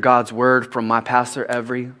go hear God's word from my pastor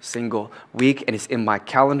every single week, and it's in my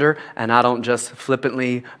calendar, and I don't just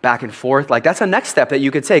flippantly back and forth. Like, that's a next step that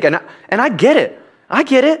you could take. And I get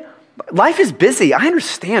it. Life is busy. I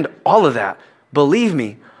understand all of that. Believe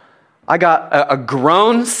me. I got a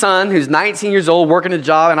grown son who's 19 years old working a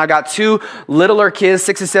job, and I got two littler kids,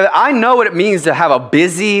 6 and 7. I know what it means to have a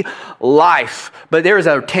busy life, but there is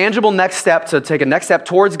a tangible next step to take a next step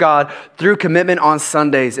towards God through commitment on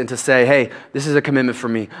Sundays and to say, hey, this is a commitment for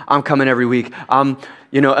me. I'm coming every week.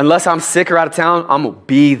 Unless I'm sick or out of town, I'm going to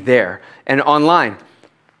be there. And online,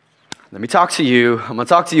 let me talk to you. I'm going to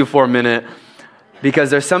talk to you for a minute because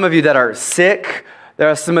there's some of you that are sick. There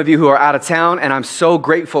are some of you who are out of town, and I'm so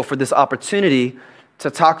grateful for this opportunity to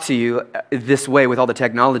talk to you this way with all the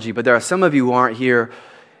technology. But there are some of you who aren't here,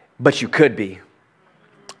 but you could be.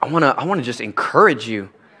 I want to just encourage you.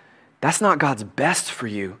 That's not God's best for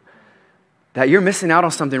you. That you're missing out on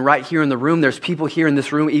something right here in the room. There's people here in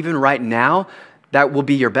this room, even right now, that will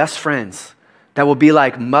be your best friends, that will be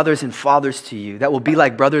like mothers and fathers to you, that will be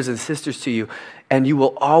like brothers and sisters to you, and you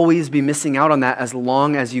will always be missing out on that as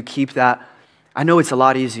long as you keep that. I know it's a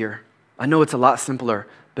lot easier. I know it's a lot simpler,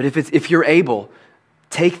 but if you're able,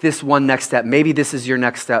 take this one next step. Maybe this is your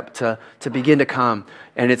next step to begin to come,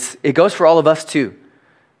 and it goes for all of us too,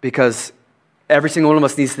 because every single one of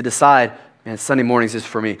us needs to decide, man, Sunday mornings is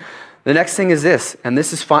for me. The next thing is this, and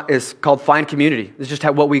this is called find community. This is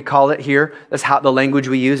just what we call it here. That's how the language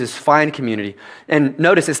we use is find community. And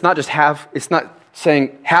notice it's not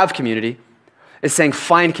saying have community, it's saying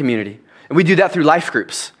find community. And we do that through life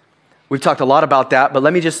groups. We've talked a lot about that, but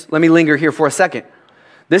let me linger here for a second.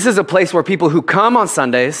 This is a place where people who come on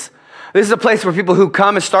Sundays, this is a place where people who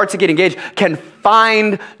come and start to get engaged can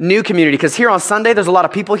find new community. Because here on Sunday, there's a lot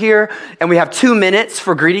of people here, and we have 2 minutes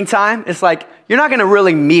for greeting time. It's like, you're not going to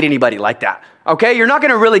really meet anybody like that, okay? You're not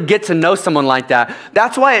going to really get to know someone like that.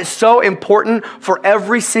 That's why it's so important for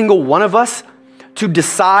every single one of us to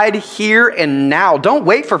decide here and now. Don't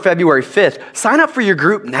wait for February 5th. Sign up for your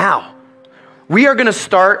group now. We are going to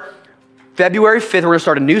start February 5th. We're going to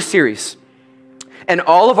start a new series. And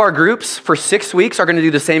all of our groups for 6 weeks are going to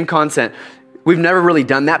do the same content. We've never really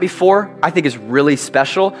done that before. I think it's really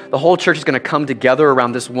special. The whole church is going to come together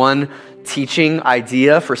around this one teaching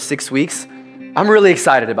idea for 6 weeks. I'm really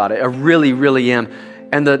excited about it. I really, really am.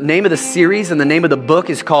 And the name of the series and the name of the book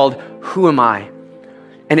is called Who Am I?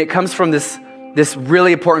 And it comes from this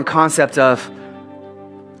really important concept of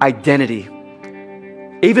identity.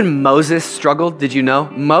 Even Moses struggled, did you know?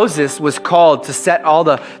 Moses was called to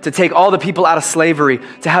take all the people out of slavery,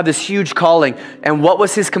 to have this huge calling. And what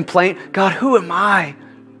was his complaint? God, who am I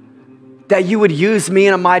that you would use me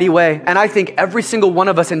in a mighty way? And I think every single one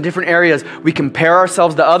of us in different areas, we compare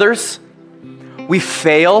ourselves to others. We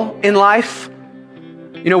fail in life.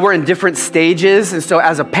 We're in different stages. And so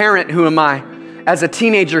as a parent, who am I? As a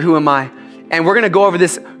teenager, who am I? And we're going to go over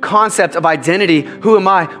this concept of identity. Who am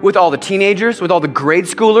I? With all the teenagers, with all the grade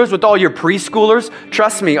schoolers, with all your preschoolers.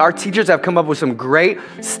 Trust me, our teachers have come up with some great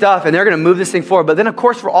stuff, and they're going to move this thing forward. But then, of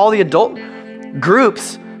course, for all the adult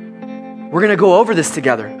groups, we're going to go over this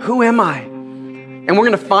together. Who am I? And we're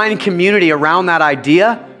going to find community around that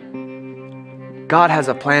idea. God has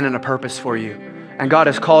a plan and a purpose for you. And God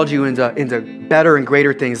has called you into better and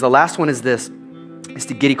greater things. The last one is this, is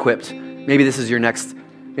to get equipped. Maybe this is your next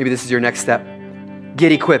step.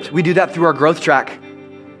 Get equipped. We do that through our growth track.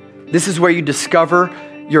 This is where you discover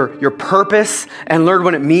your purpose and learn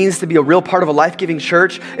what it means to be a real part of a life-giving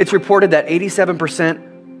church. It's reported that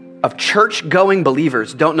 87% of church-going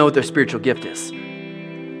believers don't know what their spiritual gift is.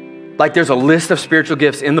 Like there's a list of spiritual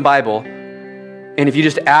gifts in the Bible, and if you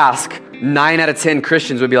just ask, 9 out of 10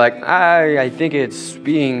 Christians would be like, I think it's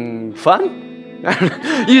being fun.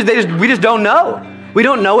 We just don't know. We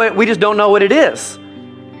don't know it. We just don't know what it is.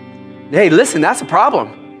 Hey, listen, that's a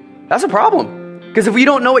problem. That's a problem. Because if you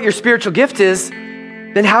don't know what your spiritual gift is,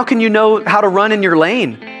 then how can you know how to run in your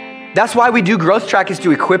lane? That's why we do Growth Track, is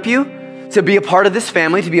to equip you to be a part of this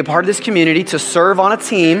family, to be a part of this community, to serve on a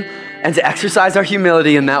team, and to exercise our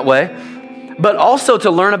humility in that way. But also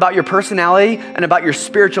to learn about your personality and about your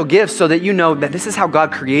spiritual gifts so that you know that this is how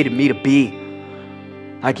God created me to be.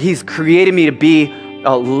 Like He's created me to be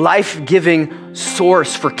a life-giving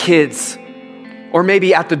source for kids. Or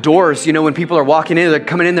maybe at the doors, when people are walking in, they're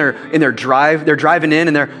coming in, they're driving in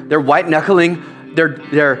and they're white knuckling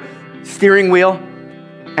their steering wheel.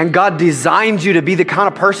 And God designed you to be the kind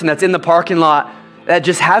of person that's in the parking lot that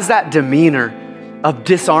just has that demeanor of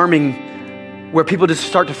disarming, where people just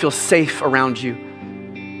start to feel safe around you.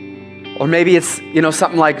 Or maybe it's,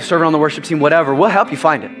 something like serving on the worship team, whatever. We'll help you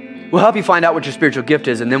find it. We'll help you find out what your spiritual gift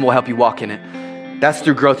is, and then we'll help you walk in it. That's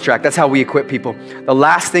through Growth Track. That's how we equip people. The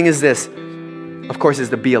last thing is this, of course, is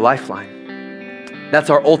to be a lifeline. That's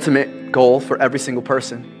our ultimate goal for every single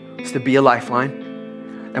person, is to be a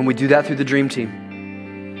lifeline. And we do that through the Dream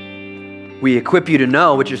Team. We equip you to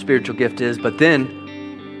know what your spiritual gift is, but then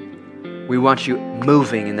We want you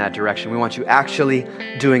moving in that direction. We want you actually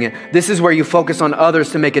doing it. This is where you focus on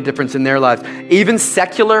others to make a difference in their lives. Even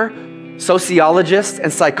secular sociologists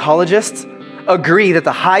and psychologists agree that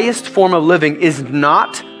the highest form of living is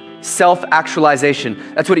not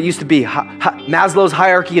self-actualization. That's what it used to be, Maslow's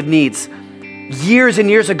hierarchy of needs. Years and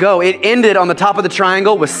years ago, it ended on the top of the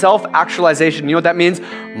triangle with self-actualization. You know what that means?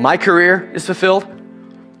 My career is fulfilled.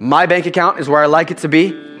 My bank account is where I like it to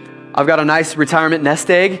be. I've got a nice retirement nest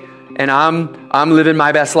egg, and I'm living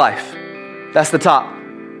my best life. That's the top.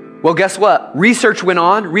 Well, guess what? Research went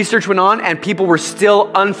on, and people were still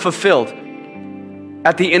unfulfilled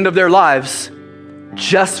at the end of their lives,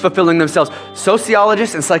 just fulfilling themselves.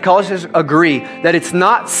 Sociologists and psychologists agree that it's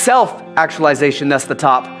not self-actualization that's the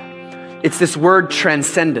top. It's this word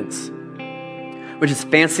transcendence, which is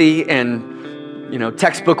fancy and,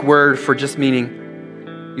 textbook word for just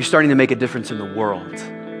meaning you're starting to make a difference in the world.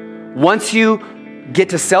 Once you get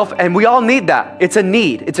to self, and we all need that. It's a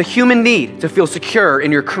need. It's a human need to feel secure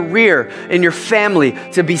in your career, in your family,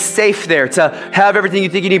 to be safe there, to have everything you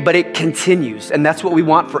think you need, but it continues. And that's what we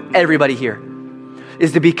want for everybody here,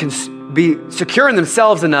 is to be secure in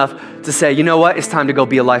themselves enough to say, you know what? It's time to go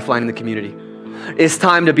be a lifeline in the community. It's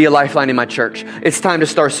time to be a lifeline in my church. It's time to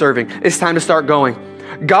start serving. It's time to start going.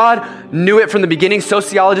 God knew it from the beginning.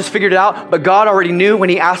 Sociologists figured it out, but God already knew when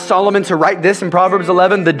he asked Solomon to write this in Proverbs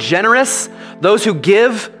 11, the generous, those who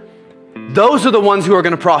give, those are the ones who are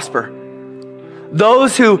going to prosper.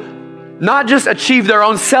 Those who not just achieve their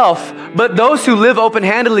own self, but those who live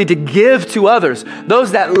open-handedly to give to others,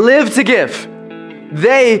 those that live to give,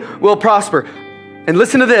 they will prosper. And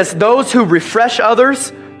listen to this, those who refresh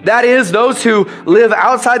others, that is, those who live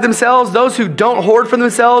outside themselves, those who don't hoard for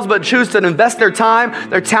themselves, but choose to invest their time,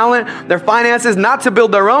 their talent, their finances, not to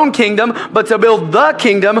build their own kingdom, but to build the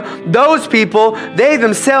kingdom. Those people, they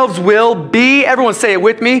themselves will be, everyone say it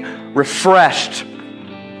with me, refreshed.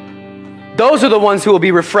 Those are the ones who will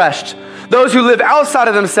be refreshed. Those who live outside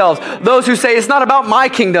of themselves, those who say, it's not about my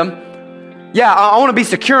kingdom. Yeah, I want to be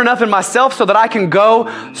secure enough in myself so that I can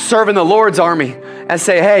go serve in the Lord's army and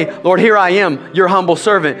say, hey, Lord, here I am, your humble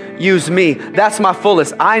servant. Use me. That's my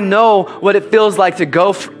fullest. I know what it feels like to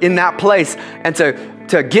go in that place and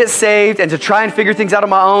to get saved and to try and figure things out on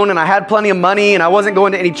my own. And I had plenty of money and I wasn't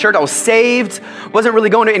going to any church. I was saved, wasn't really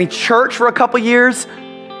going to any church for a couple years.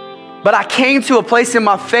 But I came to a place in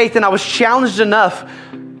my faith and I was challenged enough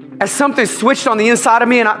as something switched on the inside of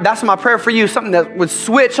me, and that's my prayer for you, something that would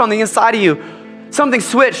switch on the inside of you. Something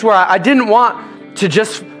switched where I didn't want to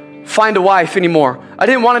just find a wife anymore. I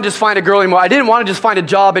didn't want to just find a girl anymore. I didn't want to just find a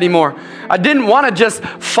job anymore. I didn't want to just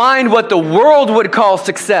find what the world would call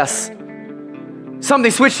success.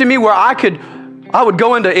 Something switched in me where I would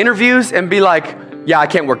go into interviews and be like, yeah, I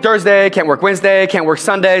can't work Thursday, can't work Wednesday, can't work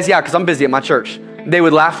Sundays. Yeah, because I'm busy at my church. They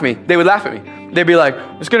would laugh at me. They would laugh at me. They'd be like,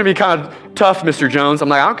 it's going to be kind of tough, Mr. Jones. I'm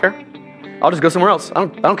like, I don't care. I'll just go somewhere else. I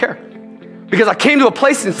don't care. Because I came to a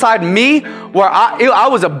place inside me where I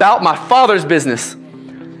was about my Father's business.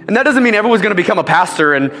 And that doesn't mean everyone's going to become a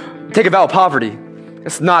pastor and take a vow of poverty.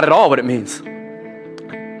 That's not at all what it means.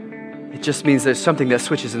 It just means there's something that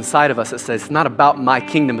switches inside of us that says, it's not about my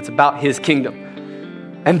kingdom, it's about his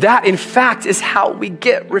kingdom. And that, in fact, is how we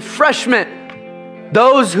get refreshment.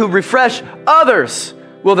 Those who refresh others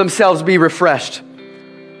will themselves be refreshed.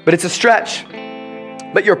 But it's a stretch.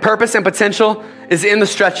 But your purpose and potential is in the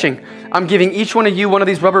stretching. I'm giving each one of you one of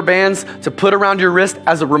these rubber bands to put around your wrist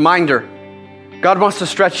as a reminder. God wants to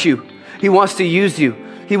stretch you. He wants to use you.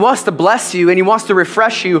 He wants to bless you and he wants to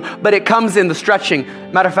refresh you, but it comes in the stretching.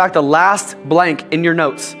 Matter of fact, the last blank in your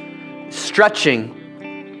notes, stretching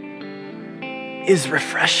is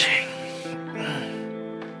refreshing.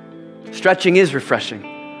 Stretching is refreshing.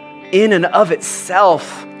 In and of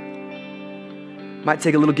itself, might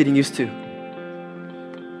take a little getting used to.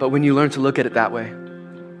 But when you learn to look at it that way,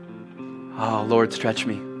 oh, Lord, stretch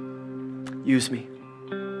me. Use me.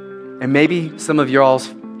 And maybe some of y'all's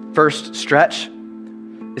first stretch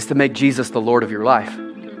is to make Jesus the Lord of your life.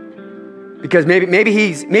 Because maybe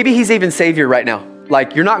he's even Savior right now.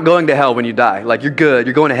 Like, you're not going to hell when you die. Like, you're good.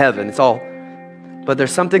 You're going to heaven. It's all. But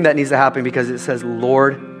there's something that needs to happen because it says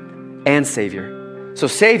Lord and Savior. So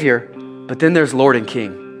Savior, but then there's Lord and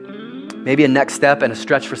King. Maybe a next step and a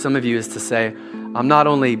stretch for some of you is to say, I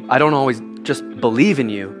don't always just believe in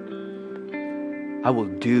you. I will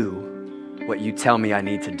do what you tell me I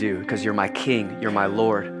need to do because you're my King, you're my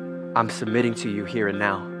Lord. I'm submitting to you here and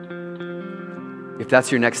now. If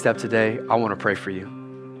that's your next step today, I want to pray for you.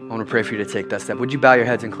 I want to pray for you to take that step. Would you bow your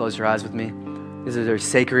heads and close your eyes with me? This is a very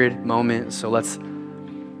sacred moment, so let's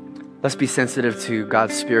be sensitive to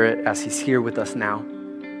God's Spirit as he's here with us now.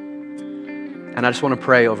 And I just want to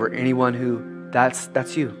pray over anyone who that's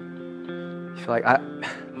you. You feel like,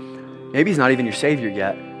 maybe he's not even your Savior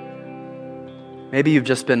yet. Maybe you've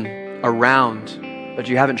just been around, but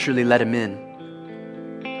you haven't truly let him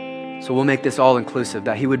in. So we'll make this all inclusive,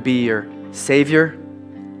 that he would be your Savior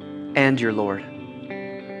and your Lord.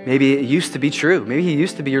 Maybe it used to be true. Maybe he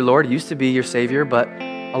used to be your Lord, he used to be your Savior, but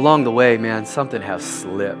along the way, man, something has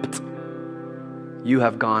slipped. You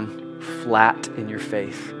have gone flat in your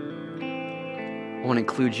faith. I want to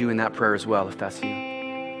include you in that prayer as well, if that's you.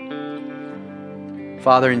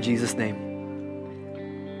 Father, in Jesus' name,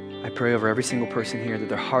 I pray over every single person here that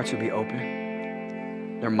their hearts would be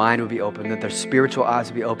open, their mind would be open, that their spiritual eyes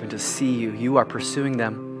would be open to see you. You are pursuing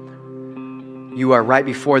them. You are right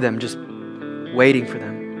before them, just waiting for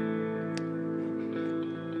them.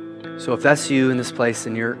 So if that's you in this place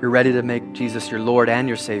and you're ready to make Jesus your Lord and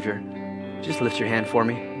your Savior, just lift your hand for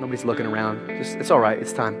me. Nobody's looking around. It's all right.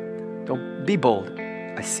 It's time. Don't be bold.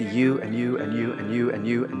 I see you and you and you and you and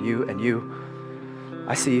you and you and you.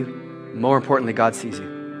 I see you. More importantly, God sees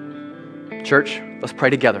you. Church, let's pray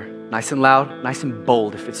together. Nice and loud, nice and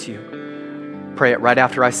bold if it's you. Pray it right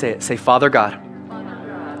after I say it. Say, Father God,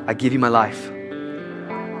 I give you my life.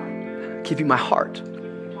 I give you my heart.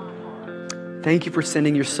 Thank you for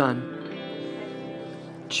sending your Son,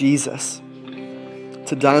 Jesus,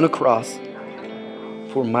 to die on a cross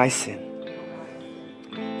for my sin.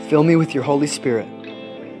 Fill me with your Holy Spirit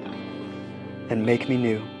and make me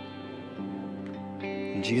new.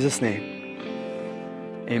 In Jesus' name,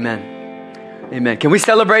 amen. Amen. Can we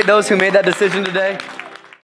celebrate those who made that decision today?